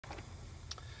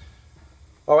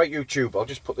Alright YouTube, I'll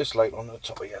just put this light on the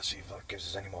top of here, see if that gives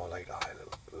us any more light. A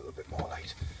little bit more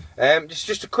light. This is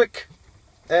just a quick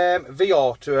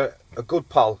VR to a good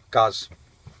pal, Gaz.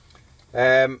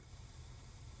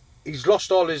 He's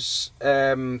lost all of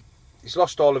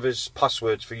his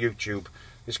passwords for YouTube,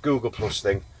 this Google Plus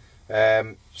thing.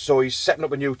 So he's setting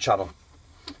up a new channel.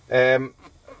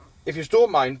 If you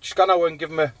don't mind, just go now and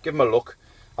give him a look.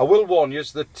 I will warn you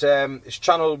that his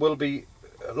channel will be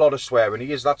a lot of swearing.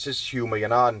 That's his humour, you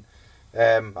know,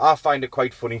 and I find it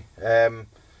quite funny.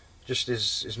 Just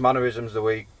his mannerisms, the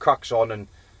way he cracks on, and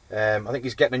I think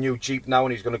he's getting a new Jeep now,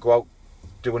 and he's going to go out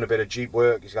doing a bit of Jeep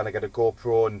work. He's going to get a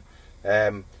GoPro,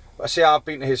 and I say I've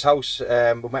been to his house.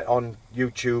 We met on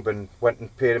YouTube and went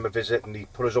and paid him a visit, and he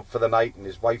put us up for the night, and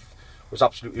his wife was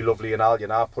absolutely lovely and all, you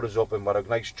know, put us up and we had a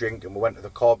nice drink, and we went to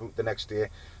the car boot the next day.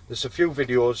 There's a few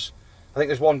videos. I think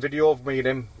there's one video of me and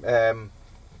him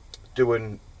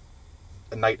doing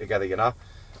a night together, you know.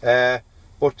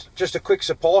 But just a quick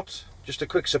support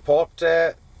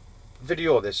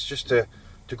video, this, just to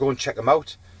go and check him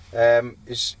out.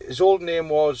 His old name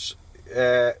was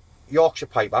Yorkshire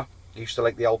Piper. He used to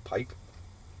like the old pipe.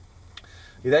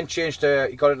 He then changed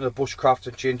he got into the bushcraft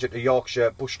and changed it to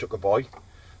Yorkshire Bush Tucker Boy.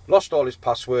 Lost all his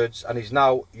passwords, and he's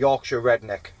now Yorkshire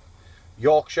Redneck.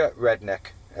 Yorkshire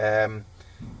Redneck.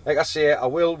 Like I say, I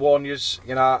will warn you,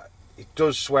 you know, he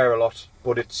does swear a lot,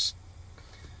 but it's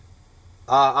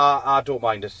I don't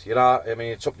mind it, you know. I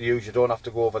mean, it's up to you. You don't have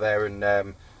to go over there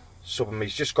and sub him.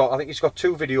 He's just got, I think he's got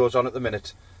 2 videos on at the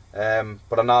minute.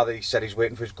 But I know that he said he's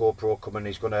waiting for his GoPro coming.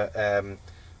 He's gonna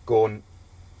go and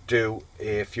do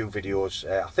a few videos.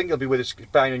 I think he'll be with us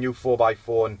buying a new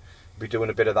 4x4 and be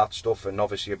doing a bit of that stuff, and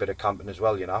obviously a bit of camping as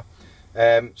well, you know.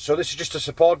 So this is just a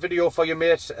support video for you,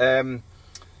 mate.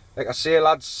 Like I say,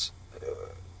 lads,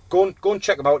 go and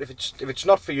check him out. If it's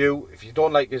not for you, if you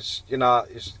don't like his, you know,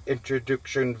 his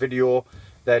introduction video,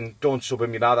 then don't sub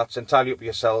him, you know. That's entirely up to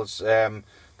yourselves.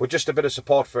 But just a bit of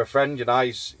support for a friend, you know.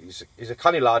 He's a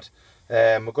canny lad.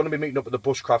 We're going to be meeting up at the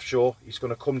Bushcraft show. He's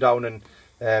going to come down, and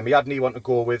he had anyone to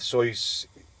go with, so he's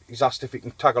asked if he can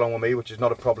tag along with me, which is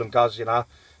not a problem, Gaz, you know.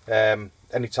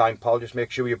 Anytime, pal, just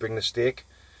make sure you bring the steak.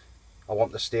 I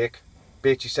want the steak.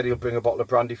 Beatty said he'll bring a bottle of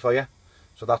brandy for you,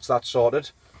 so that's that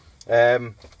sorted.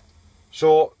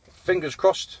 So fingers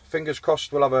crossed,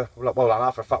 we'll have a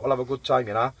good time,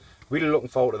 you know. Really looking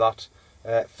forward to that.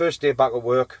 First day back at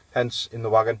work, hence in the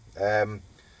wagon. I've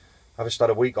just had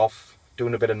a week off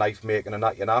doing a bit of knife making and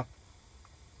that, you know.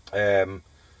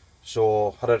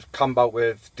 So had a camp out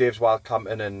with Dave's Wild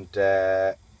Camping and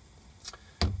the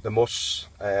Muss.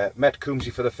 Met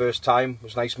Coombsy for the first time. It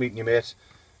was nice meeting you, mate.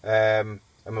 And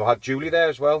we had Julie there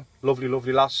as well.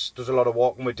 Lovely lass. Does a lot of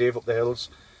walking with Dave up the hills.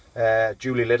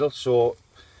 Julie Little. So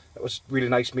it was really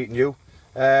nice meeting you.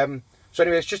 So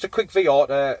anyway, it's just a quick VR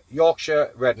to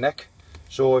Yorkshire Redneck.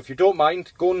 So if you don't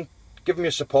mind, go and give him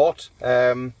your support.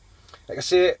 Like I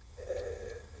say,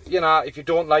 you know, if you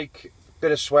don't like a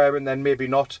bit of swearing, then maybe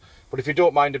not. But if you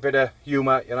don't mind a bit of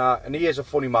humour, you know, and he is a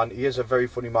funny man. He is a very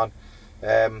funny man.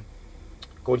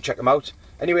 Go and check him out.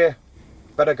 Anyway,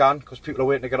 better gone, because people are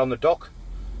waiting to get on the dock.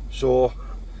 So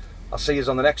I'll see you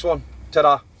on the next one.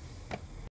 Ta-da.